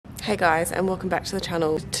Hey guys, and welcome back to the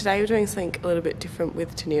channel. Today we're doing something a little bit different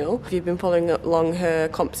with Tennille. If you've been following along her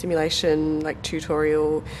comp simulation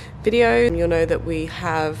tutorial video, you'll know that we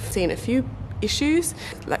have seen a few issues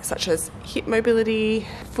such as hip mobility,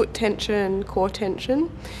 foot tension, core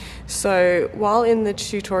tension. So while in the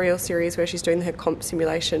tutorial series where she's doing her comp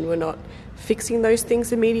simulation, we're not fixing those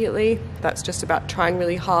things immediately. That's just about trying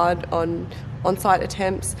really hard on-site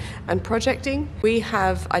attempts and projecting. We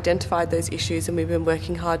have identified those issues and we've been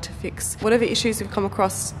working hard to fix whatever issues we've come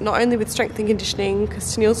across, not only with strength and conditioning,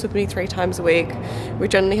 because Tennille's with me 3 times a week. We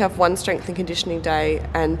generally have 1 strength and conditioning day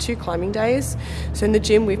and 2 climbing days. So in the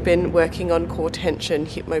gym we've been working on core tension,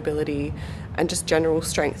 hip mobility and just general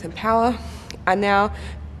strength and power. And now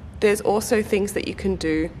there's also things that you can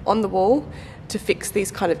do on the wall to fix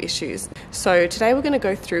these kind of issues. So today we're going to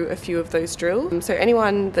go through a few of those drills. So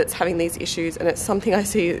anyone that's having these issues, and it's something I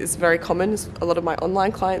see is very common, a lot of my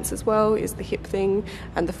online clients as well, is the hip thing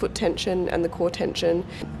and the foot tension and the core tension.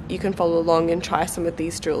 You can follow along and try some of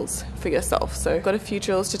these drills for yourself. So I've got a few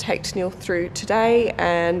drills to take Tennille through today,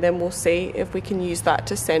 and then we'll see if we can use that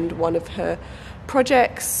to send one of her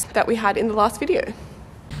projects that we had in the last video.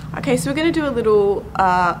 Okay, so we're going to do a little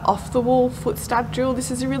off-the-wall foot stab drill.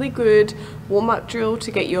 This is a really good warm-up drill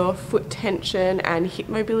to get your foot tension and hip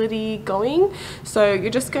mobility going. So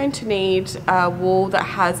you're just going to need a wall that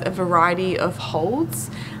has a variety of holds.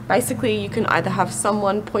 Basically, you can either have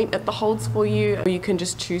someone point at the holds for you, or you can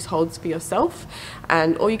just choose holds for yourself.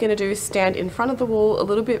 And all you're going to do is stand in front of the wall a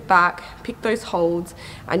little bit back, pick those holds,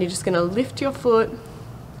 and you're just going to lift your foot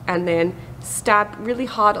and then stab really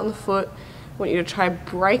hard on the foot. I want you to try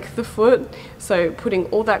break the foot, so putting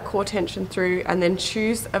all that core tension through, and then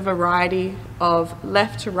choose a variety of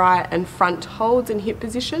left to right and front holds and hip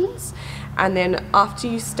positions. And then after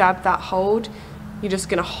you stab that hold, you're just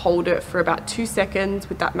going to hold it for about 2 seconds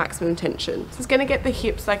with that maximum tension. So it's going to get the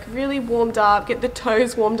hips really warmed up, get the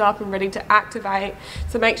toes warmed up and ready to activate.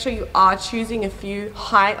 So make sure you are choosing a few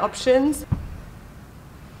high options.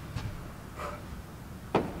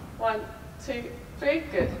 1, 2, 3,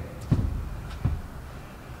 good.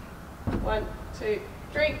 1, 2,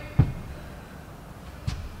 3.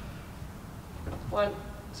 1,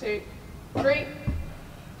 2, 3.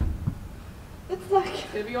 It's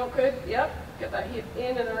gonna be awkward. Yep. Get that hip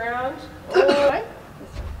in and around. All the way.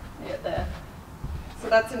 Yeah, there. So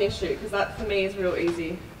that's an issue, because that for me is real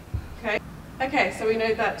easy. Okay. Okay, so we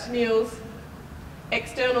know that Tennille's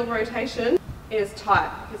external rotation is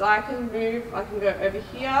tight, because I can move. I can go over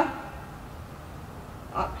here,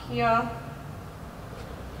 up here.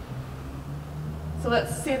 So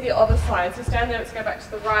let's see the other side. So stand there, let's go back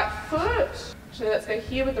to the right foot. Actually, let's go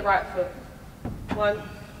here with the right foot. 1,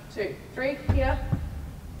 2, 3, here.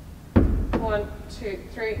 1, 2,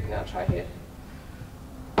 3, now try here.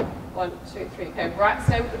 1, 2, 3, okay, right,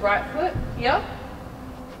 stay with the right foot, here.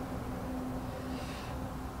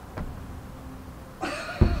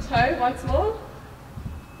 Toe, once more.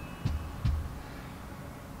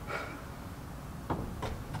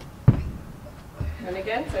 And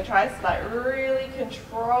again, so try to really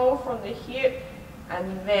control from the hip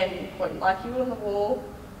and then point like you would on the wall.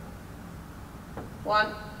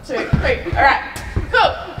 1, 2, 3. Alright,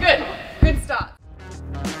 cool, good. Good start.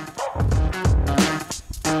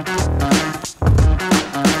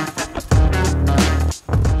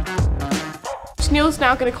 Tennille's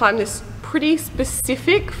now going to climb this pretty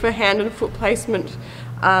specific for hand and foot placement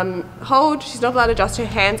hold. She's not allowed to adjust her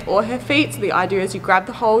hands or her feet, so the idea is you grab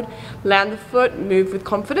the hold, land the foot, move with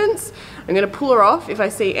confidence. I'm going to pull her off if I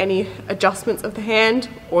see any adjustments of the hand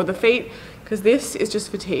or the feet, because this is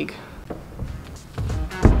just fatigue.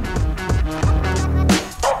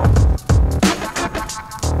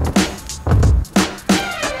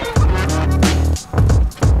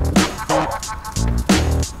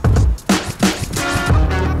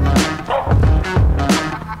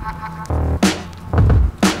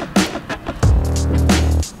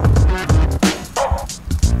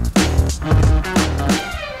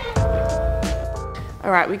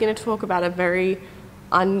 Alright, we're going to talk about a very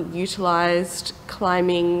unutilized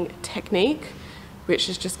climbing technique, which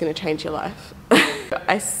is just going to change your life.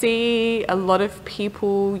 I see a lot of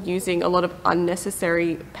people using a lot of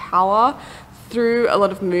unnecessary power through a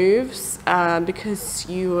lot of moves because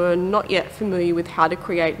you are not yet familiar with how to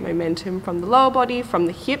create momentum from the lower body, from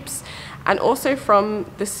the hips, and also from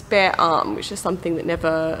the spare arm, which is something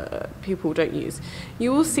that people don't use.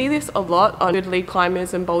 You will see this a lot on good lead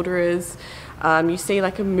climbers and boulderers. You see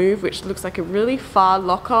a move which looks like a really far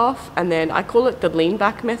lock off, and then I call it the lean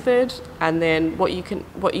back method. And then what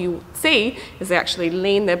you see is they actually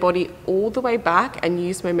lean their body all the way back and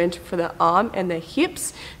use momentum for their arm and their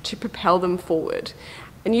hips to propel them forward.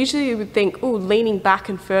 And usually you would think, oh, leaning back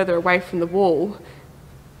and further away from the wall,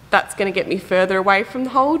 that's going to get me further away from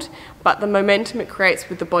the hold, but the momentum it creates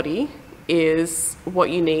with the body is what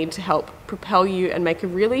you need to help propel you and make a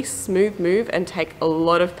really smooth move and take a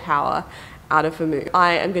lot of power out of a move.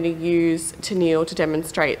 I am going to use Tennille to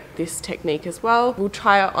demonstrate this technique as well. We'll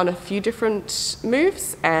try it on a few different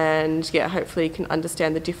moves, and yeah, hopefully you can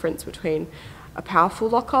understand the difference between a powerful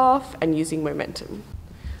lock off and using momentum.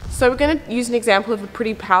 So we're going to use an example of a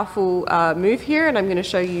pretty powerful move here, and I'm going to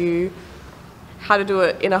show you how to do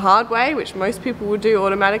it in a hard way, which most people will do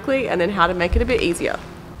automatically, and then how to make it a bit easier.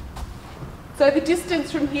 So the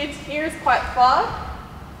distance from here to here is quite far.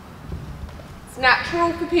 It's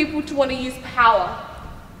natural for people to want to use power.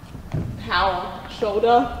 Power,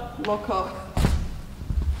 shoulder, lock off.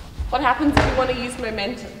 What happens if you want to use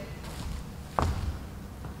momentum?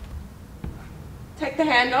 Take the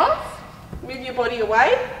hand off, move your body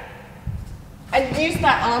away, and use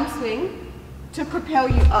that arm swing to propel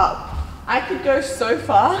you up. I could go so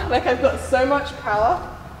far, like I've got so much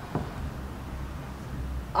power.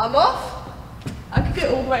 Arm off, I could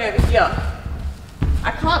get all the way over here.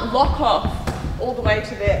 I can't lock off all the way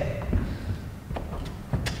to there.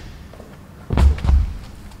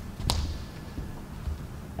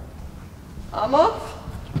 Arm off,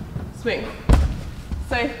 swing.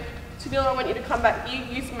 So, Tennille, I want you to come back. You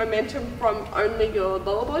use momentum from only your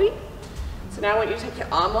lower body. So now I want you to take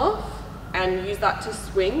your arm off and use that to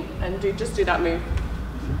swing and just do that move.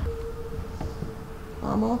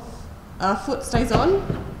 Arm off. Foot stays on.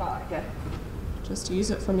 Oh, okay. Just use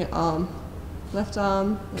it from your arm. Left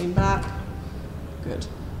arm, lean back. Good.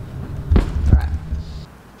 Alright.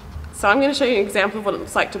 So I'm going to show you an example of what it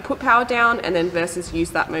looks like to put power down and then versus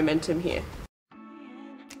use that momentum here.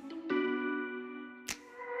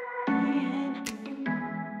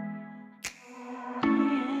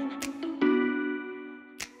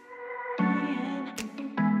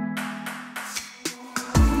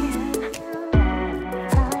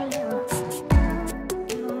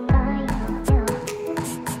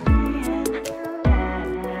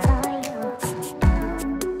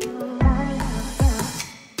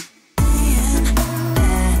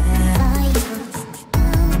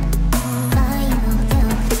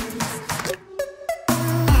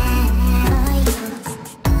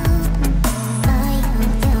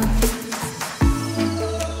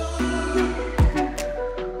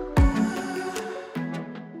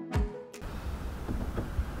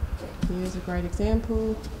 Here's a great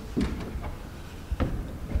example.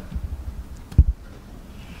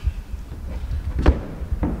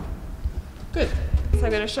 Good. So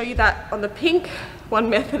I'm going to show you that on the pink, one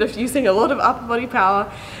method of using a lot of upper body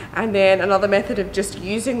power, and then another method of just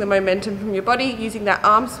using the momentum from your body, using that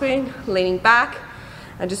arm swing, leaning back,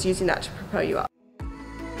 and just using that to propel you up.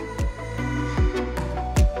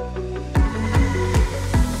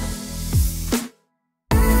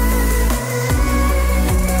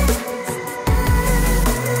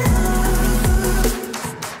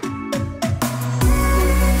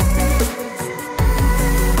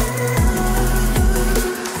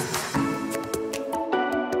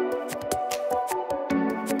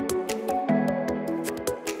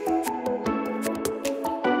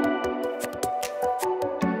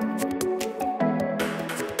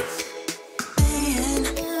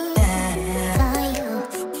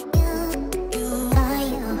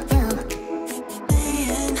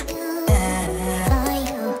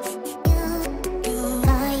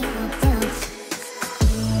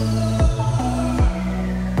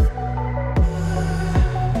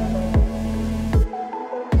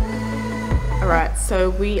 Alright,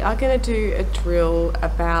 so we are going to do a drill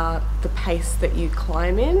about the pace that you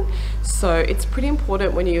climb in. So it's pretty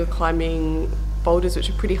important when you're climbing boulders which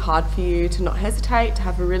are pretty hard for you to not hesitate, to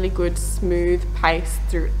have a really good smooth pace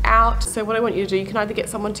throughout. So what I want you to do, you can either get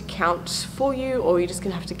someone to count for you, or you're just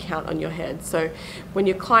going to have to count on your head. So when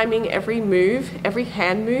you're climbing, every move, every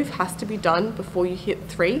hand move has to be done before you hit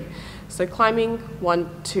 3. So climbing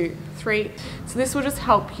 1, 2, 3. So this will just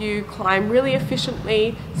help you climb really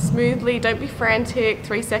efficiently, smoothly. Don't be frantic.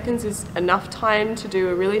 3 seconds is enough time to do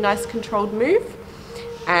a really nice controlled move,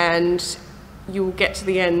 and you will get to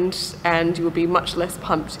the end and you will be much less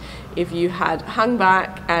pumped if you had hung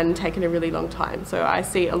back and taken a really long time. So I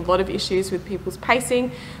see a lot of issues with people's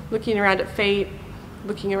pacing, looking around at feet,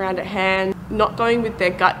 looking around at hand, not going with their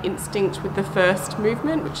gut instinct with the first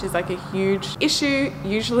movement, which is like a huge issue.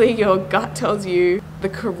 Usually your gut tells you the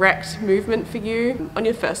correct movement for you on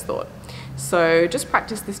your first thought. So just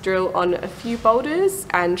practice this drill on a few boulders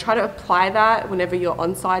and try to apply that whenever you're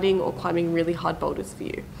on-siding or climbing really hard boulders for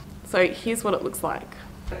you. So here's what it looks like.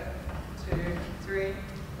 2, 3,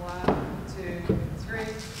 1, 2, 3.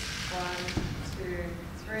 2,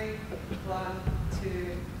 3, 1,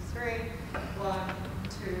 2, 3, 1,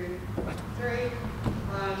 2, 3,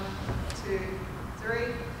 1, 2,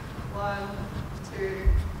 3, 1, 2,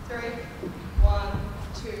 3, 1, 2, 3, 1,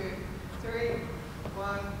 2, 3,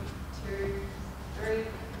 1, 2, 3,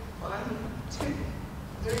 1, 2,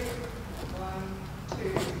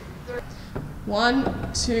 3.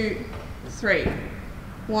 1, 2, 3.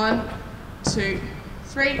 1, 2,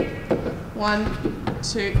 3.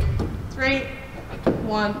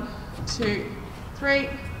 1, 2, 3.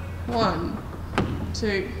 1,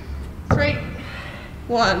 2, 3.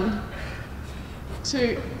 1,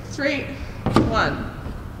 2, 3. 1,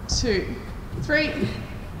 2, 3.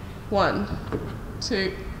 1,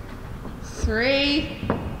 2, 3.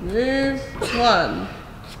 Move. 1,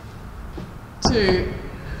 2,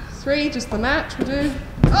 3. Just the match. We'll do.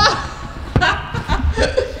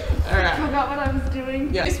 Alright. I forgot what I was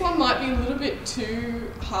doing. Yeah. This one might be a little bit too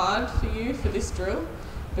hard for you for this drill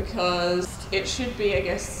because it should be, I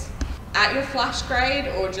guess, at your flash grade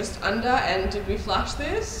or just under. And did we flash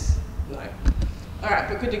this? No. Alright,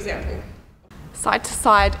 but good example. Side to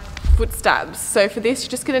side foot stabs. So for this,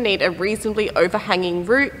 you're just going to need a reasonably overhanging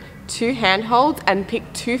root, 2 handholds, and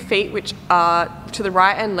pick 2 feet which are to the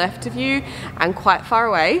right and left of you and quite far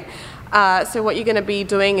away. So what you're going to be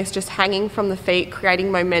doing is just hanging from the feet,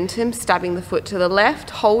 creating momentum, stabbing the foot to the left,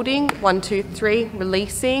 holding, 1, 2, 3,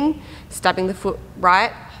 releasing, stabbing the foot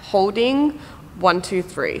right, holding, 1, 2,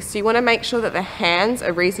 3. So you want to make sure that the hands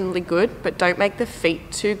are reasonably good, but don't make the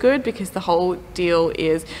feet too good because the whole deal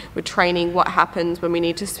is we're training what happens when we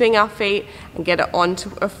need to swing our feet and get it onto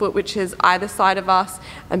a foot which is either side of us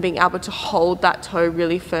and being able to hold that toe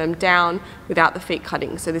really firm down without the feet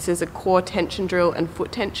cutting. So this is a core tension drill and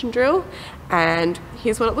foot tension drill, and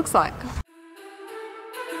here's what it looks like.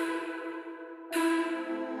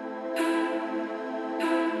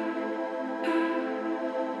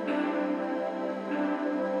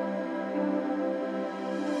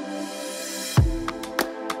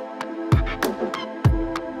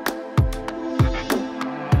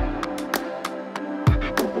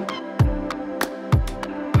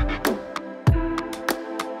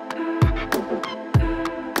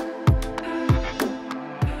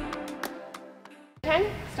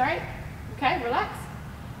 Straight, okay, relax.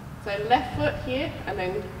 So left foot here and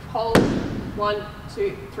then hold, 1,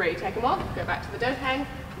 2, 3, take them off, go back to the dead hang,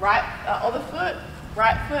 right, other foot,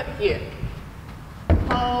 right foot here.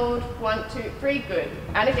 Hold, 1, 2, 3, good.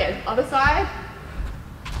 And again, other side.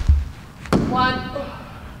 1,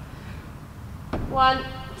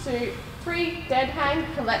 2, 3, dead hang,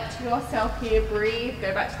 collect yourself here, breathe,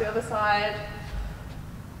 go back to the other side.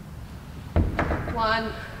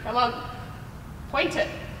 1, come on, point it.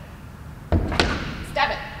 Stab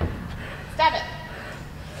it. Stab it.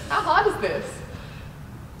 How hard is this?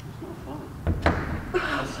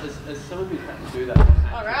 As someone who can't do that.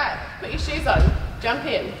 Alright, put your shoes on. Jump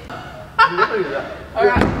in. You never do that.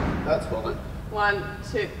 Alright. That's fine. 1,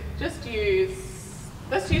 2, just use,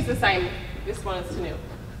 let's use the same, this one is to kneel.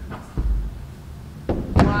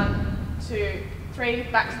 1, 2, 3,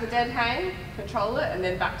 back to the dead hang, control it, and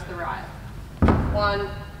then back to the right. 1,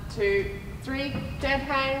 2, 3, dead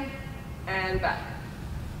hang, and back.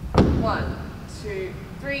 1, 2,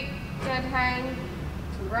 3, dead hang,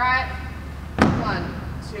 to right. 1,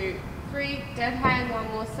 2, 3, dead hang, one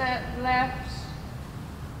more set, left.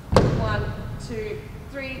 1, 2,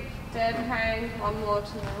 3, dead hang, one more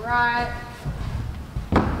to the right.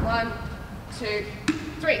 1, 2,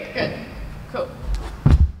 3, good, cool.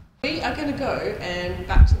 We are going to go and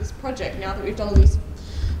back to this project now that we've done all these.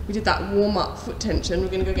 We did that warm-up foot tension. We're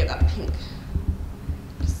going to go get that pink.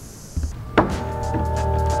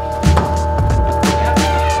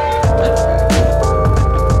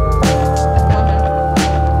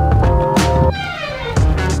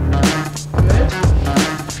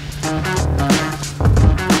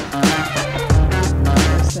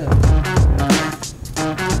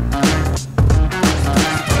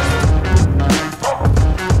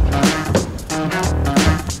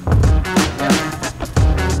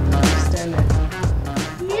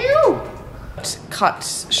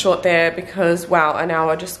 Cut short there because wow, an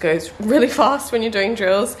hour just goes really fast when you're doing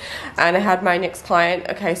drills. And I had my next client.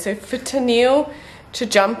 Okay, so for Tennille to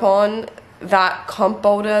jump on that comp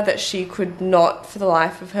boulder that she could not for the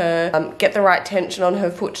life of her get the right tension on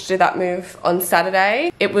her foot to do that move on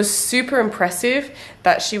Saturday, it was super impressive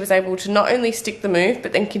that she was able to not only stick the move,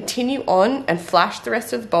 but then continue on and flash the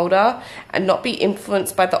rest of the boulder and not be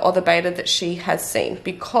influenced by the other beta that she has seen,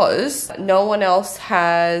 because no one else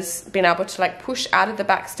has been able to like push out of the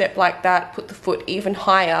back step like that, put the foot even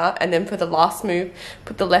higher, and then for the last move,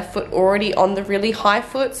 put the left foot already on the really high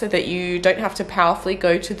foot so that you don't have to powerfully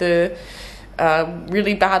go to the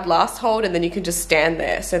really bad last hold, and then you can just stand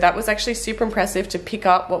there. So that was actually super impressive to pick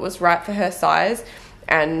up what was right for her size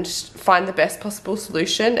and find the best possible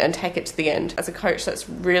solution and take it to the end. As a coach, that's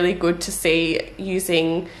really good to see,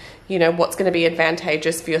 using, you know, what's going to be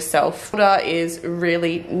advantageous for yourself. Shoulder is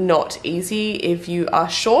really not easy if you are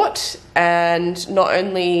short, and not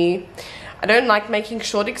only, I don't like making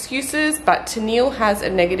short excuses, but Tennille has a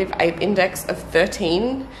negative ape index of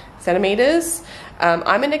 13 centimeters.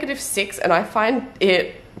 I'm a -6, and I find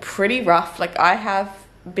it pretty rough. Like, I have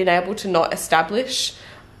been able to not establish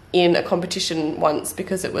in a competition once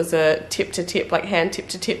because it was a tip to tip, like hand tip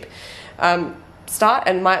to tip start,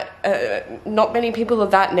 and my not many people are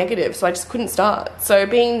that negative, so I just couldn't start. So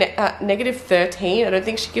being -13, I don't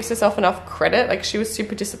think she gives herself enough credit. Like, she was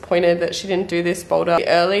super disappointed that she didn't do this boulder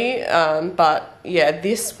early, but yeah,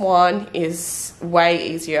 this one is way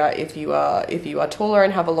easier if you are taller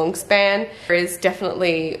and have a long span. There is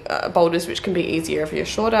definitely boulders which can be easier if you're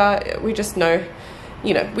shorter. We just know,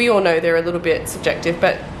 you know, we all know they're a little bit subjective,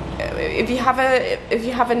 but if you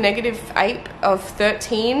have a negative ape of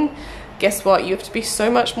 13, guess what? You have to be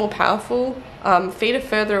so much more powerful. Feet are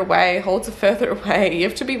further away, holds are further away. You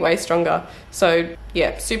have to be way stronger. So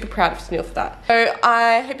yeah, super proud of Tennille for that. So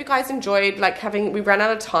I hope you guys enjoyed, like, we ran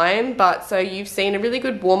out of time, but so you've seen a really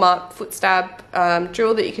good warm-up foot stab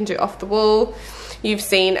drill that you can do off the wall. You've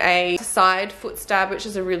seen a side foot stab, which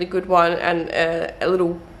is a really good one, and a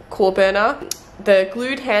little core burner. The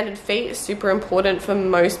glued hand and feet is super important for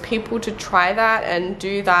most people to try that and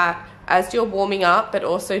do that as you're warming up, but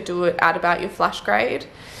also do it at about your flash grade.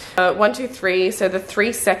 1, 2, 3, so the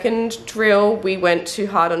 3-second drill, we went too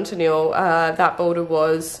hard on Tennille. That boulder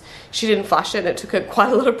she didn't flash it, and it took her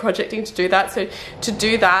quite a lot of projecting to do that. So to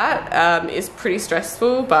do that is pretty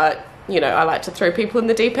stressful, but you know, I like to throw people in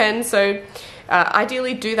the deep end. So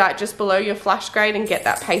ideally do that just below your flash grade and get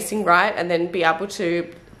that pacing right, and then be able to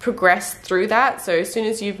progress through that. So as soon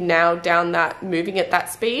as you've nailed down that moving at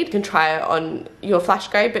that speed, you can try it on your flash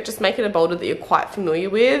grade, but just make it a boulder that you're quite familiar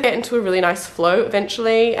with. Get into a really nice flow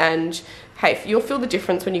eventually, and hey, you'll feel the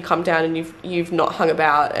difference when you come down and you've not hung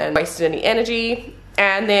about and wasted any energy.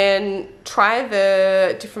 And then try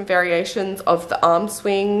the different variations of the arm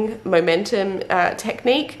swing momentum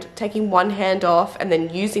technique, taking one hand off and then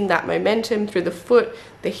using that momentum through the foot,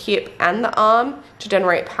 the hip and the arm to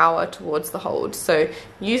generate power towards the hold. So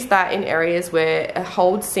use that in areas where a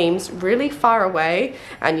hold seems really far away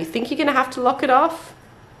and you think you're gonna have to lock it off.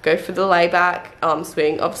 Go for the layback arm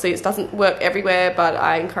swing. Obviously it doesn't work everywhere, but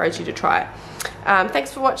I encourage you to try it.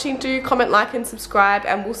 Thanks for watching. Do comment, like and subscribe,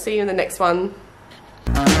 and we'll see you in the next one.